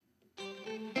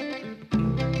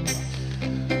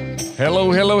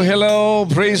Hello, hello, hello.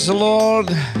 Praise the Lord.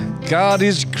 God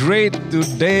is great.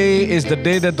 Today is the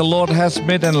day that the Lord has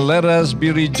made, and let us be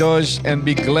rejoiced and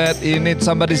be glad in it.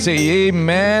 Somebody say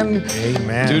amen.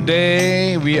 Amen.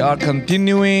 Today we are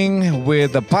continuing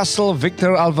with Apostle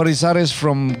Victor Alvarizares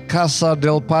from Casa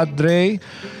del Padre.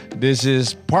 This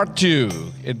is part 2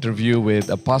 interview with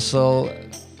Apostle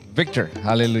Victor.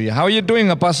 Hallelujah. How are you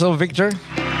doing, Apostle Victor?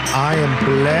 I am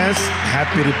blessed,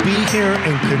 happy to be here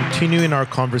and continuing our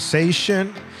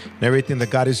conversation and everything that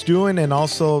God is doing and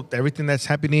also everything that's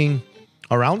happening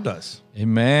around us.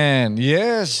 Amen.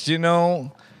 Yes,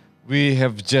 we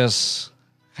have just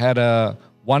had a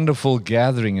wonderful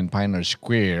gathering in Pioneer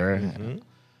Square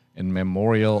in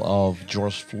memorial of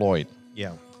George Floyd.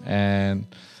 Yeah. And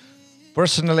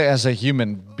personally, as a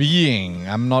human being,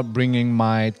 I'm not bringing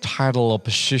my title or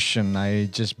position. I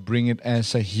just bring it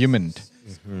as a human.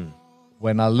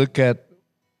 When I look at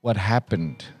what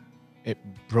happened, it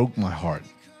broke my heart.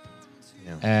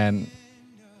 Yeah. And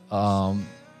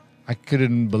I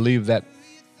couldn't believe that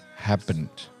happened.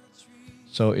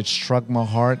 So it struck my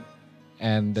heart,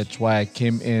 and that's why I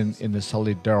came in the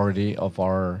solidarity of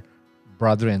our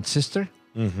brother and sister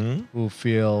who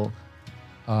feel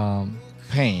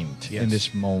pained in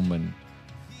this moment.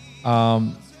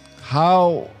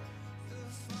 How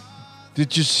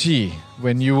did you see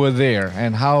when you were there,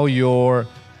 and how your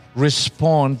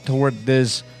response toward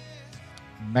this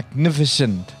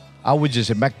magnificent, I would just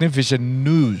say magnificent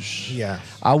news. Yeah.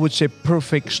 I would say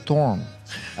perfect storm.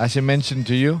 As I mentioned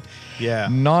to you, Yeah.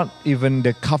 not even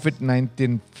the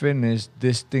COVID-19 finished,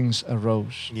 these things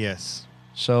arose. Yes.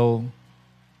 So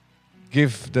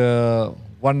give the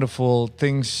wonderful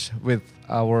things with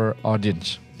our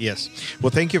audience. Yes.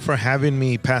 Well, thank you for having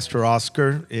me, Pastor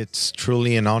Oscar. It's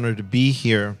truly an honor to be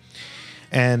here.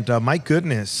 And my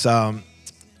goodness, one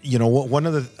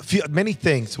of the many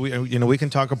things we can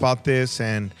talk about this,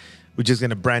 and we're just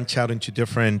going to branch out into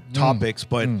different topics.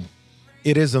 But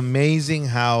it is amazing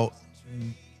how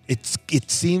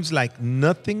it seems like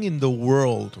nothing in the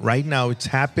world right now it's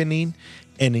happening,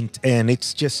 and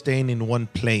it's just staying in one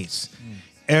place.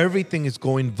 Everything is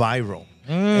going viral.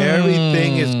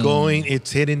 Everything is going,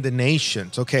 it's hitting the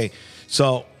nations. Okay,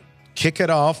 so kick it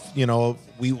off.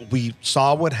 We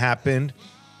saw what happened,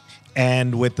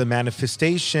 and with the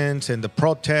manifestations and the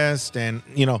protests, and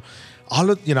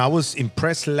I was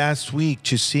impressed last week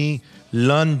to see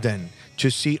London, to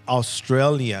see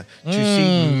Australia, to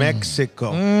see Mexico.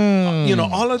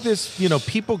 All of this,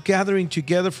 people gathering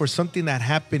together for something that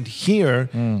happened here,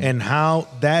 and how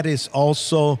that is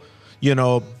also,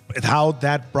 how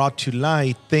that brought to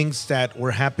light things that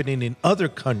were happening in other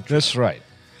countries. That's right.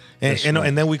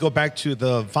 And then we go back to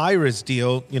the virus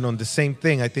deal, the same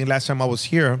thing. I think last time I was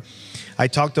here, I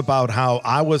talked about how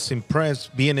I was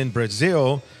impressed being in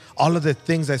Brazil, all of the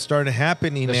things that started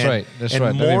happening. That's right. That's and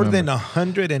right. more than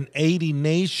 180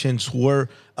 nations were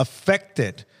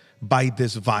affected by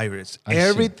this virus.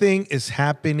 Everything is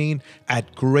happening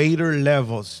at greater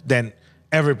levels than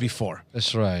ever before.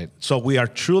 That's right. So we are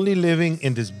truly living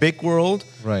in this big world,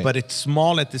 Right. but it's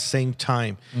small at the same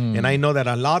time. And I know that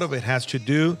a lot of it has to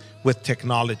do with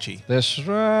technology. That's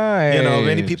right.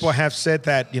 Many people have said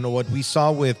that, what we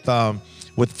saw with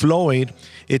Floyd,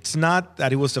 it's not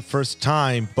that it was the first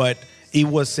time, but it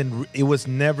was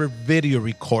never video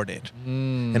recorded.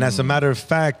 And as a matter of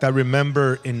fact, I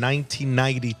remember in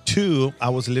 1992, I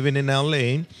was living in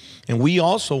LA, and we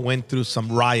also went through some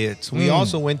riots. We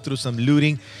also went through some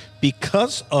looting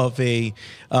because of a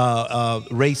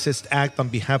racist act on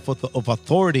behalf of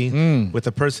authority with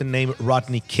a person named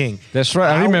Rodney King. That's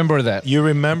right. I remember that. You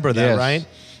remember that, Yes. right?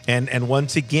 And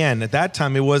once again, at that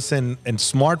time, it wasn't a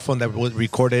smartphone that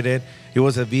recorded it. It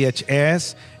was a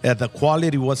VHS. The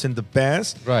quality wasn't the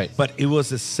best. Right. But it was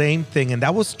the same thing. And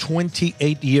that was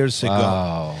 28 years ago.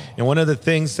 Wow. And one of the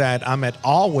things that I'm at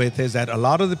awe with is that a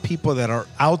lot of the people that are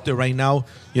out there right now,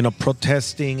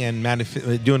 protesting and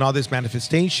doing all these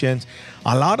manifestations,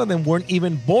 a lot of them weren't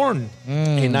even born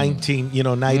in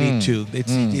 1992.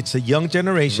 It's a young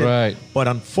generation. Right. But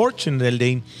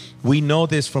unfortunately, we know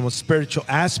this from a spiritual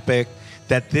aspect,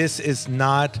 that this is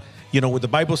not, what the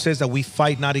Bible says, that we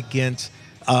fight not against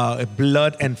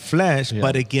blood and flesh,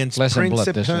 but against Flesh and blood.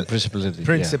 That's right. Principality.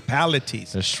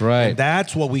 principalities. That's right. And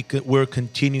that's what we're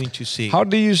continuing to see. How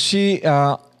do you see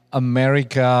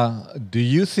America? Do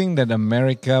you think that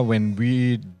America, when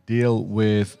we deal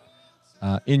with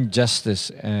injustice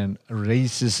and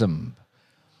racism,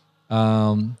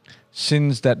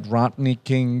 since that Rodney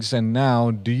Kings and now,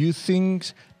 do you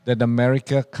think that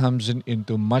America comes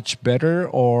into much better,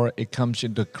 or it comes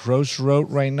into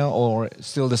crossroad right now, or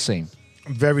still the same?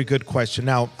 Very good question.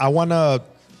 Now, I want to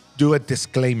do a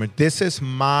disclaimer. This is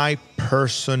my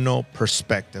personal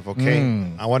perspective,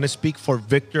 okay? I want to speak for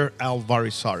Victor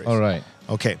Alvarez-Sares. All right.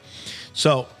 Okay.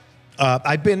 So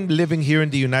I've been living here in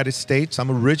the United States.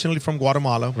 I'm originally from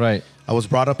Guatemala. Right. I was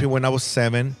brought up here when I was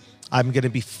 7. I'm going to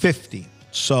be 50.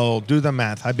 So do the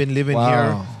math. I've been living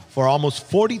here for almost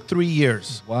 43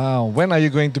 years. Wow. When are you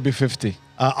going to be 50?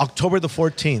 October the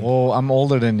 14th. Oh, I'm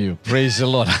older than you. Praise the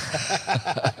Lord.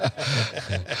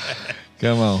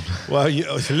 Come on. Well,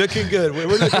 it's looking good. We're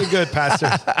looking good,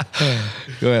 Pastor.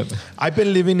 Go ahead. I've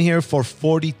been living here for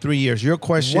 43 years. Your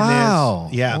question Wow.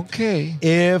 is, yeah. Okay.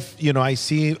 If, I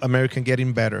see America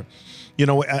getting better.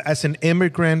 As an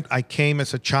immigrant, I came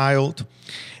as a child,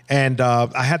 and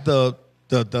I had the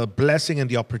blessing and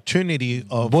the opportunity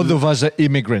of... Both of us are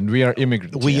immigrant. We are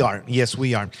immigrants. We are. Yes,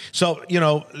 we are. So,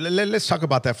 let's talk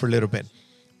about that for a little bit.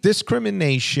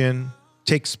 Discrimination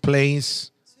takes place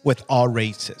with all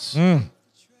races.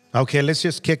 Okay, let's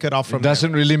just kick it off from It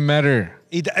doesn't really matter.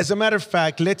 As a matter of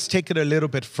fact, let's take it a little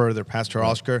bit further, Pastor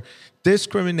Oscar.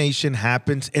 Discrimination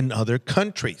happens in other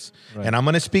countries. Right. And I'm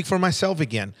going to speak for myself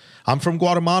again. I'm from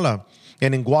Guatemala.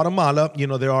 And in Guatemala,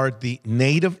 there are the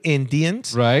native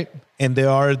Indians. Right. And there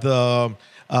are the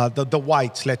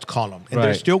whites, let's call them. And they're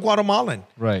Right. still Guatemalan.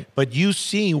 Right. But you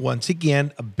see, once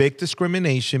again, a big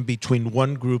discrimination between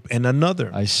one group and another.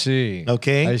 I see.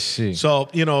 Okay? I see. So,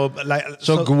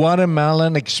 So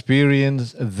Guatemalan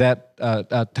experience that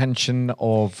tension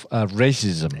of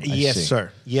racism. I Yes, see.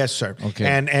 sir. Yes, sir. Okay.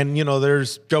 And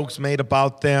there's jokes made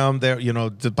about them. There,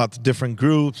 about the different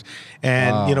groups,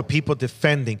 and Wow. people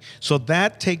defending. So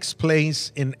that takes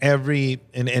place in every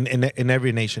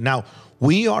nation. Now,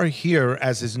 we are here,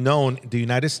 as is known, the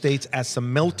United States, as a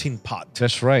melting pot,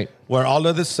 That's right. where all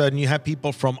of a sudden you have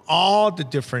people from all the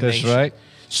different That's nations. right.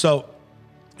 So,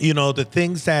 the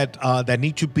things that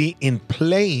need to be in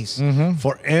place Mm-hmm.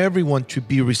 for everyone to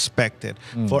be respected,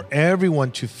 for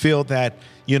everyone to feel that,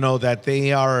 that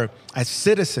they are as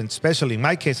citizens, especially in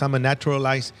my case, I'm a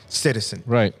naturalized citizen.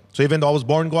 Right. So even though I was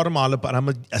born in Guatemala, but I'm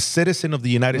a citizen of the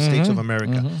United States Mm-hmm. of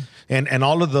America. And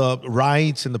all of the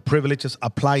rights and the privileges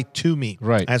apply to me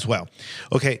Right. as well.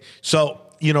 Okay, so,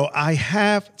 I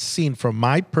have seen from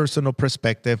my personal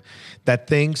perspective that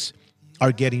things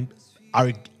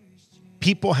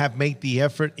people have made the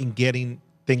effort in getting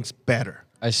things better.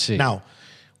 I see. Now,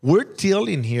 we're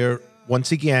dealing here,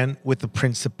 once again, with the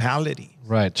principality.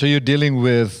 Right. So you're dealing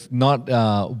with not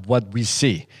what we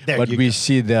see, There but you we go.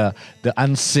 see the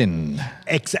unseen.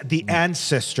 The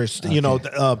ancestors,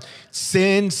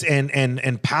 sins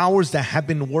and powers that have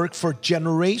been worked for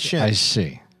generations. I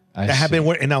see. I That have see. been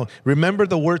worked. And now, remember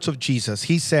the words of Jesus.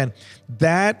 He said,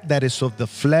 that is of the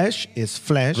flesh is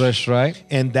flesh. That's right.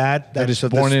 And that is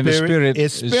of born in the spirit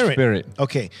is is spirit. spirit.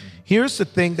 Okay. Here's the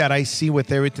thing that I see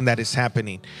with everything that is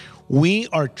happening. We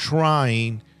are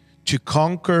trying to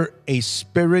conquer a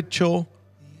spiritual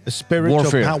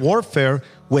warfare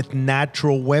with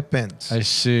natural weapons. I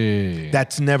see.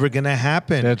 That's never going to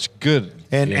happen. That's good.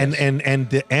 And, Yes. and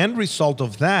the end result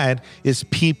of that is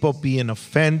people being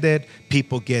offended,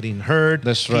 people getting hurt,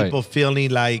 That's right. people feeling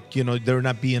like, they're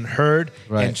not being heard,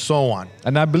 Right. and so on.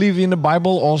 And I believe in the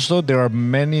Bible also there are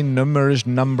numerous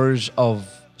numbers of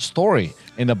story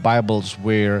in the Bibles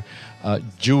where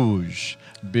Jews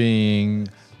being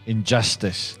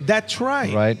injustice, That's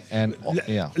right. right? And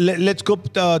yeah, Let's go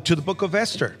to the book of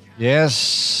Esther.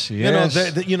 yes,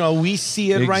 yes. We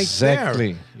see it right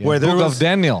exactly. there. Yeah. Where there Book was, of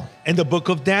Daniel. in the book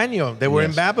of Daniel, they were in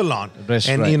Yes. Babylon. That's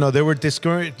and, right. they were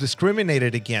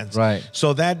discriminated against. Right.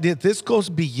 So this goes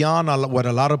beyond what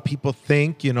a lot of people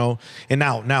think, And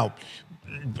now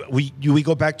we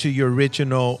go back to your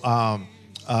original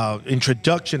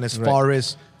introduction as Right. far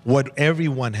as what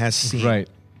everyone has seen. Right.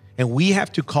 And we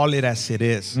have to call it as it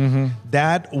is. Mm-hmm.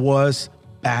 That was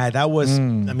bad. That was,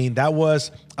 that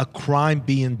was a crime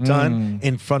being done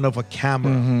in front of a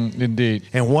camera. Indeed.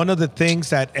 And one of the things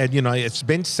that, it's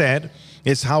been said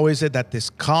is how is it that this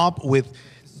cop with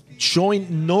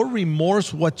showing no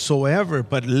remorse whatsoever,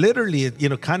 but literally,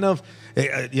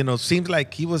 seems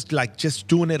like he was like just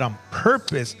doing it on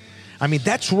purpose. I mean,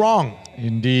 that's wrong.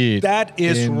 Indeed. That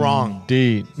is wrong.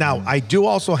 Indeed. Now, I do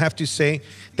also have to say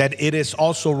that it is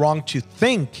also wrong to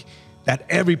think that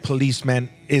every policeman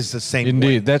is the same way.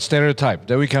 Indeed. That stereotype.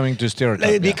 That we're coming to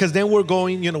stereotype. yeah. Because then we're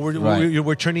going,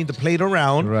 we're turning the plate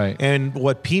around, Right. and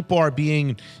what people are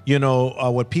being,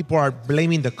 what people are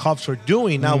blaming the cops for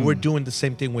doing, now we're doing the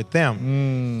same thing with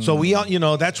them. So we,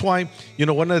 that's why,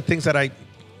 one of the things that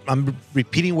I'm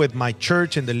repeating with my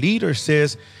church and the leaders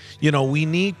is, we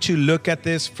need to look at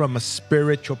this from a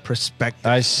spiritual perspective.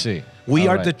 I see. We All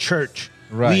are right. the church.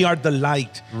 Right. We are the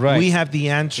light. Right. We have the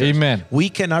answers. Amen. We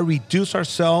cannot reduce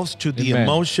ourselves to the Amen.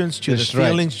 emotions, to That's the right.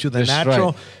 feelings, to the That's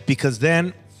natural, right. because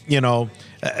then,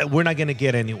 we're not going to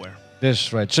get anywhere.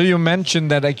 That's right. So you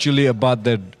mentioned that actually about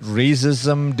the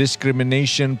racism,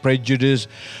 discrimination, prejudice.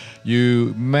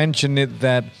 You mentioned it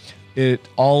that it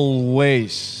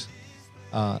always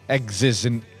exists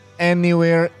in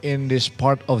anywhere in this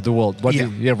part of the world.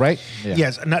 Yeah. Right? Yeah.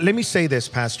 Yes. Now, let me say this,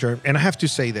 Pastor, and I have to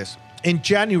say this. In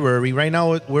January, right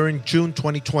now we're in June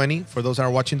 2020, for those that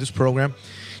are watching this program.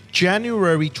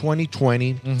 January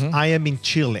 2020, I am in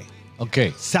Chile,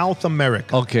 Okay. South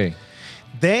America. Okay.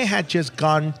 They had just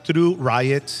gone through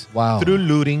riots, Wow. through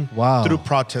looting, Wow. through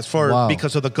protests Wow.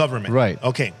 because of the government. Right.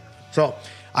 Okay. So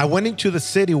I went into the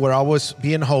city where I was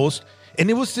being host, and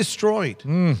it was destroyed.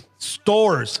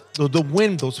 Stores, the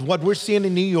windows, what we're seeing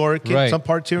in New York, in Right. some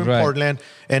parts here in Right. Portland,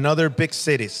 and other big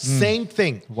cities. Same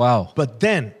thing. Wow. But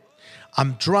then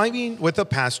I'm driving with the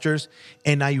pastors,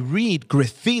 and I read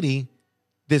graffiti,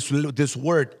 this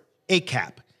word,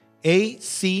 ACAB,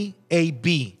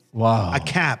 ACAB. Wow. A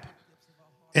cap.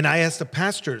 And I asked the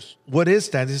pastors, what is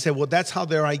that? They said, well, that's how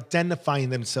they're identifying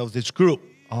themselves, this group.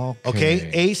 Okay?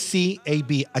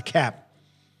 ACAB, a cap.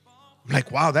 I'm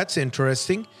like, wow, that's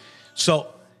interesting. So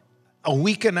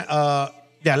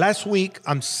last week,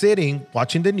 I'm sitting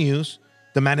watching the news,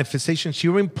 the manifestations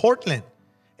here in Portland.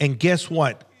 And guess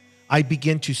what? I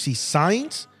begin to see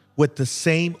signs with the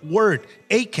same word,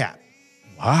 ACAP.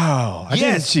 Wow. I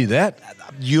didn't Yes. see that.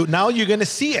 Now you're going to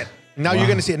see it. Now you're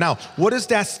going to see it. Now, what does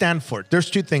that stand for? There's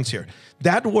two things here.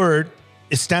 That word,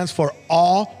 it stands for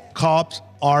all cops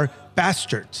are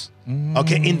bastards.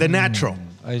 Okay, in the natural.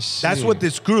 I see. That's what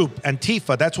this group,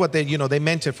 Antifa, that's what they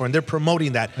meant it for, and they're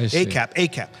promoting that. I see.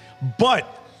 ACAP. But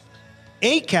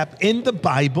ACAP in the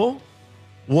Bible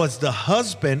was the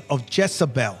husband of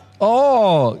Jezebel.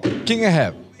 Oh, King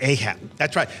Ahab. Ahab.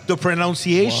 That's right. The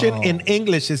pronunciation in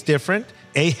English is different,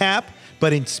 Ahab,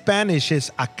 but in Spanish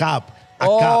is Acab.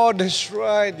 Oh, that's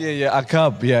right. Yeah.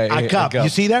 Akab. Yeah. Akab. You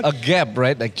see that? A gap,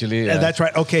 right? Actually. Yeah. That's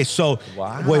right. Okay, so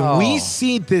Wow. when we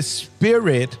see this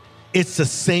spirit, it's the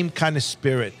same kind of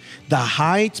spirit that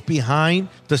hides behind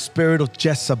the spirit of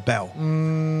Jezebel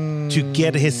to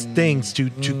get his things, to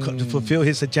fulfill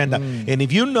his agenda. And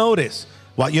if you notice,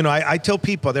 well, I tell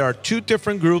people there are two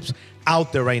different groups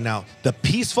out there right now. The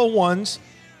peaceful ones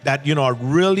that, are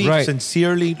really Right.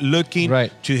 sincerely looking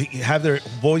Right. to have their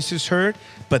voices heard.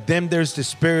 But then there's the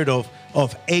spirit of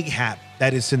Ahab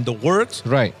that is in the works,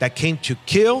 Right. that came to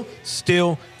kill,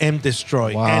 steal, and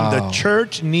destroy. Wow. And the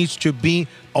church needs to be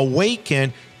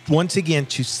awakened once again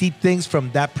to see things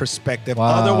from that perspective. Wow.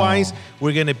 Otherwise,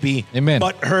 we're going to be Amen.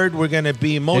 butthurt, we're going to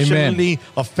be emotionally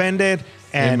offended,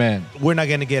 and Amen. we're not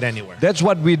going to get anywhere. That's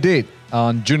what we did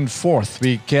on June 4th.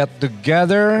 We get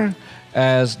together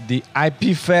as the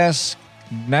IP Fest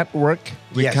network.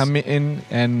 We Yes. come in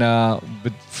and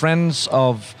with friends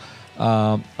of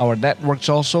our networks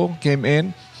also came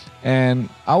in, and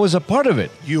I was a part of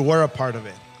it. You were a part of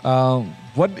it.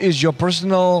 What is your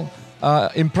personal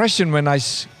impression when I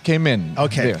came in?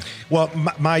 Okay. there? Well,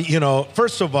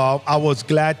 first of all, I was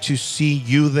glad to see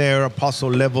you there, Apostle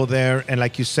Level there. And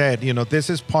like you said, this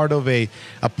is part of a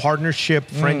partnership,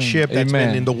 friendship that's amen.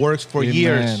 been in the works for Amen.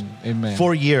 years. Amen.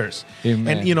 For years.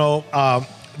 Amen. And,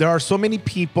 there are so many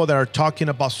people that are talking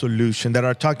about solution, that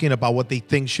are talking about what they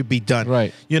think should be done.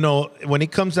 Right. When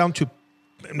it comes down to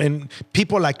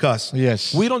people like us,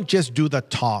 Yes. we don't just do the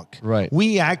talk. Right.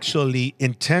 We actually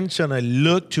intentionally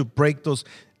look to break those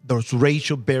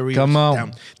racial barriers Come on.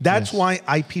 down. That's Yes. why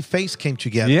IP Face came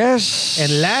together. Yes.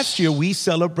 And last year we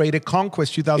celebrated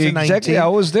Conquest 2019. Exactly, I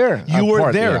was there. You A were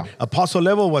part, there. yeah. Apostle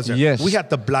Level was there. Yes. We had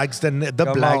the blacks, the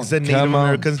Come blacks, on, the Native come on.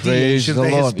 Americans, the Praise Asians, the the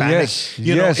Lord. Hispanics. Yes,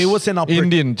 yes. It was an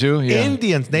opportunity. Indian too, yeah.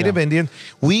 Indians, Native Yeah. Indians.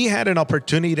 We had an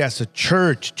opportunity as a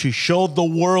church to show the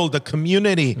world, the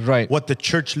community, Right. what the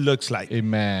church looks like.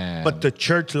 Amen. But the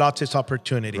church lost its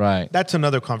opportunity. Right. That's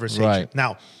another conversation. Right.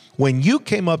 Now, when you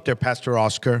came up there, Pastor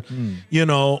Oscar,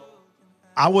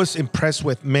 I was impressed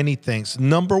with many things.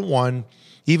 Number one,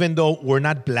 even though we're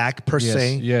not black per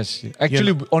se. Yes.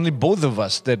 Actually, only both of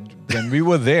us that when we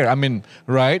were there. I mean,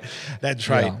 right? That's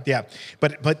right. Yeah.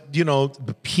 But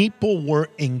the people were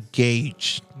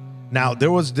engaged. Now,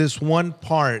 there was this one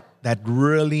part that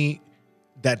really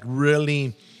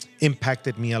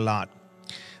impacted me a lot.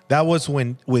 That was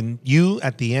when you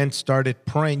at the end started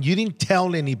praying. You didn't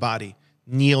tell anybody,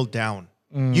 kneel down.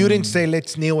 You didn't say,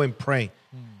 let's kneel and pray.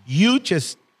 You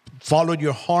just followed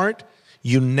your heart.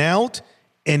 You knelt,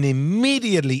 and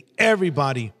immediately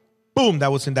everybody, boom, that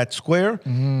was in that square,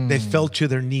 they fell to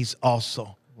their knees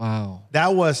also. Wow.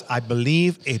 That was, I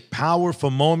believe, a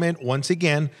powerful moment. Once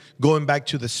again, going back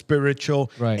to the spiritual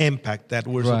Right. impact that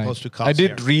we're supposed to cause. I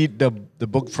did here. read the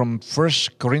book from 1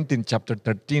 Corinthians chapter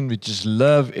 13, which is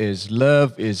love is,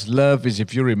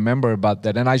 if you remember about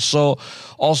that. And I saw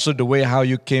also the way how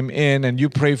you came in and you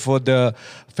prayed for the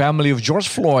family of George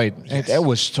Floyd. And that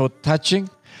was so touching.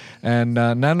 And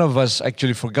none of us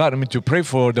actually forgot to pray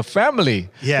for the family.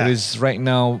 Yeah. That is right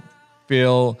now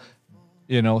feel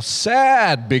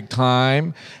sad big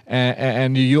time.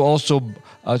 And you also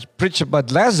preach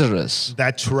about Lazarus.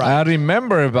 That's I right.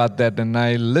 remember about that and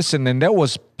I listened and that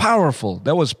was powerful.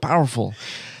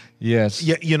 Yes.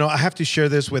 Yeah, I have to share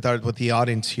this with the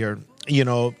audience here.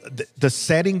 The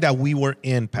setting that we were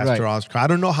in, Pastor Right. Oscar, I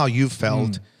don't know how you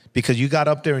felt because you got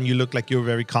up there and you looked like you were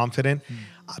very confident.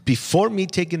 Before me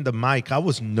taking the mic, I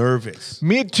was nervous.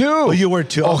 Me too. Oh, you were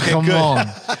too? Oh, Okay, come good. on.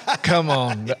 Come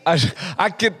on. I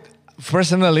could,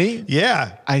 personally,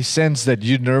 Yeah. I sense that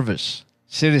you're nervous.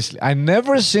 Seriously. I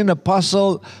never seen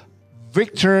Apostle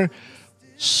Victor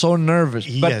so nervous.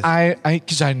 Yes. But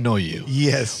because I know you.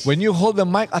 Yes. When you hold the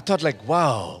mic, I thought like,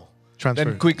 wow. Transfer.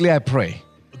 Then quickly I pray.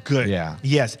 Good. Yeah.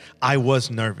 Yes, I was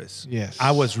nervous. Yes.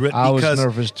 I was I was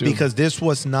nervous too. Because this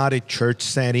was not a church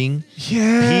setting.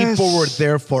 Yes. People were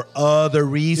there for other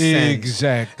reasons.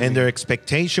 Exactly. And their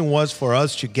expectation was for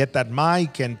us to get that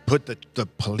mic and put the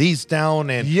police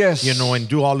down and Yes. and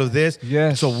do all of this.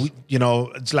 Yes. So we,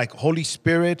 it's like, Holy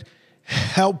Spirit,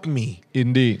 help me.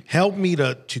 Indeed. Help me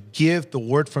to give the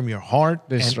word from your heart.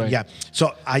 That's and, right. Yeah.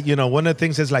 So one of the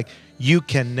things is like, you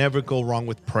can never go wrong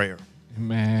with prayer.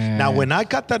 Man. Now, when I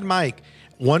got that mic,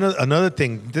 another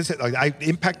thing, I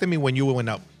impacted me when you went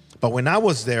up, but when I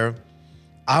was there,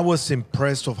 I was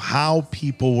impressed of how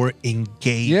people were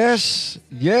engaged.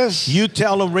 Yes. You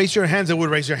tell them raise your hands, they would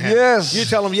raise your hands. Yes. You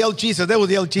tell them yell Jesus, they would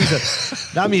yell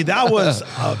Jesus. I mean, that was,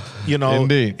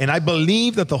 Indeed. And I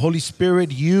believe that the Holy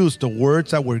Spirit used the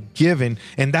words that were given,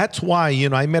 and that's why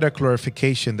I made a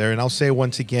clarification there, and I'll say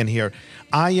once again here,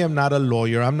 I am not a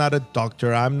lawyer, I'm not a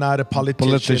doctor, I'm not a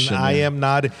politician, I yeah. am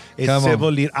not a Come civil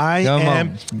on. leader. I Come am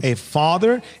on. a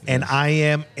father, and I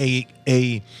am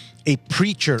a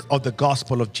preacher of the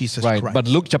gospel of Jesus Right. Christ. But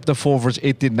Luke chapter 4, verse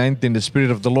 18, 19, the Spirit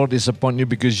of the Lord is upon you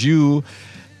because the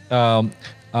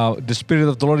Spirit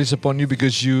of the Lord is upon you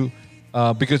because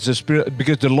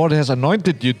the Lord has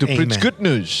anointed you to Amen. preach good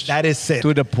news. That is it.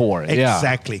 To the poor. Yeah.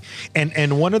 Exactly.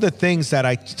 And one of the things that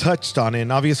I touched on,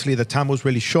 and obviously the time was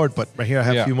really short, but right here I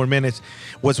have Yeah. a few more minutes,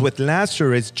 was with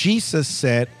Lazarus. Jesus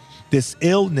said, this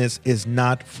illness is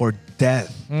not for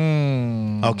death.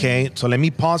 Okay, so let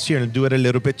me pause here and do it a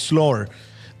little bit slower.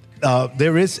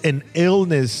 There is an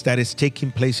illness that is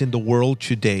taking place in the world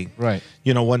today. Right.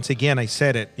 Once again, I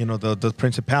said it, the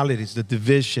principalities, the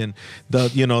division, the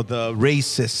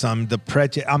racism, the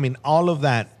prejudice, all of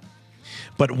that.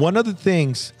 But one of the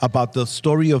things about the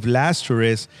story of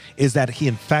Lazarus is that he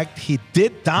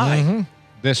did die. Mm-hmm.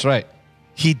 That's right.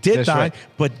 He did That's die, right.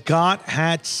 but God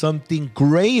had something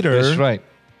greater That's right.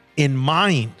 in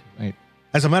mind. Right.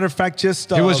 As a matter of fact, just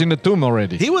He was in the tomb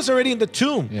already. he was already in the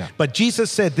tomb. Yeah. But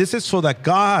Jesus said, this is so that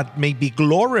God may be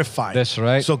glorified. That's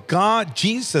right. So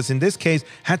Jesus, in this case,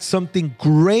 had something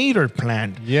greater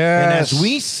planned. Yes. And as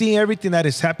we see everything that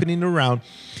is happening around,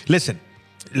 listen,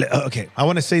 okay, I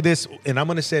want to say this, and I'm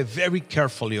going to say it very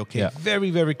carefully, okay? Yeah. Very,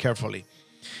 very carefully.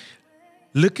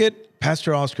 Look at,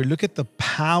 Pastor Oscar, look at the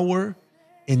power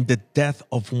in the death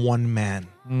of one man.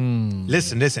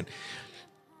 Listen.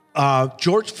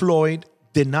 George Floyd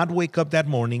did not wake up that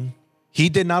morning. He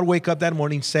did not wake up that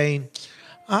morning saying,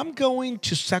 I'm going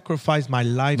to sacrifice my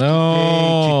life today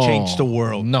to change the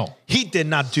world. No. He did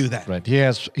not do that. Right.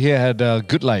 He had a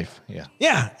good life. Yeah.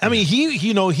 Yeah. I mean,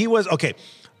 he was, okay.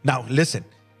 Now, listen.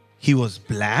 He was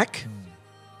black.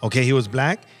 Okay, he was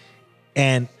black.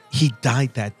 And he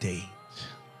died that day.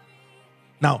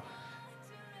 Now,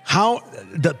 how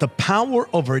the power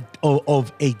of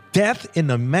a death in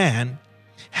a man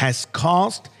has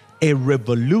caused a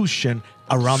revolution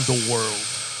around the world.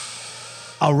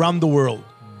 Around the world.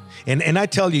 And I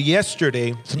tell you,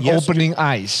 yesterday, Opening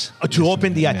eyes. to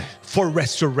open the eye Yeah. for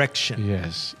resurrection.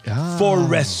 Yes. For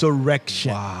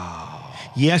resurrection. Wow.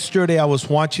 Yesterday, I was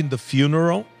watching the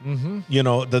funeral,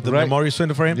 the Right. memorial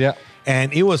service for him. Yeah.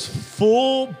 And it was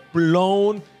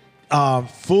full-blown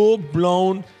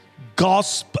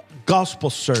gospel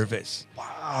service.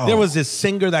 Wow. There was this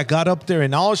singer that got up there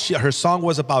and her song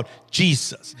was about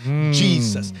Jesus,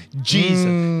 Jesus.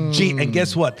 And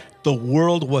guess what? The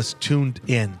world was tuned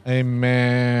in.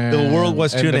 Amen. The world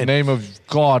was tuned and the in. name of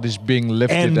God is being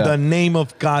lifted And up. the name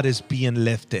of God is being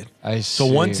lifted. I So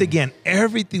see. once again,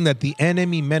 everything that the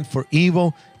enemy meant for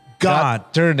evil,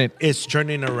 God turn it. is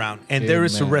turning around, and there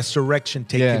is a Amen. resurrection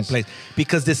taking Yes. place,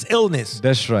 because this illness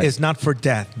That's right. is not for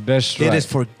death. That's It right. is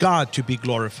for God to be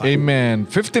glorified. Amen.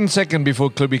 15 seconds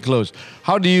before we close.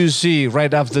 How do you see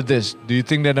right after this? Do you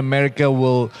think that America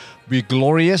will be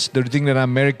glorious? Do you think that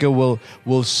America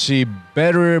will see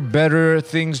better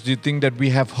things? Do you think that we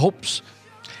have hopes?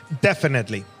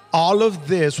 Definitely. All of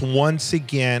this once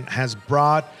again has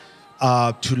brought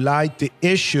to light the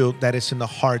issue that is in the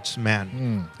heart's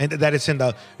man, and that is in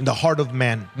the heart of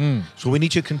man. So we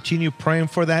need to continue praying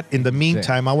for that. In the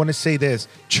meantime, I want to say this,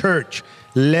 church,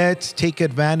 let's take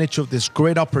advantage of this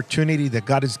great opportunity that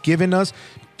God has given us.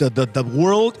 The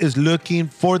world is looking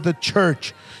for the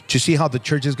church to see how the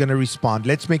church is going to respond.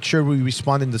 Let's make sure we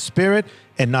respond in the spirit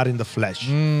and not in the flesh.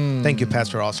 Thank you,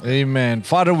 Pastor Oscar. Amen.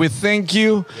 Father, we thank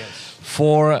you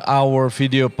for our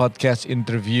video podcast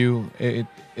interview. It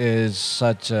is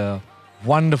such a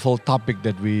wonderful topic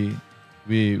that we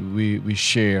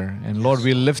share. And Lord,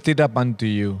 we lift it up unto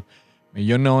you. May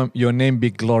your name be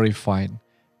glorified.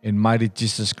 In mighty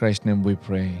Jesus Christ's name we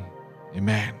pray.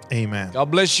 Amen. Amen.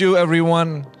 God bless you,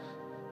 everyone.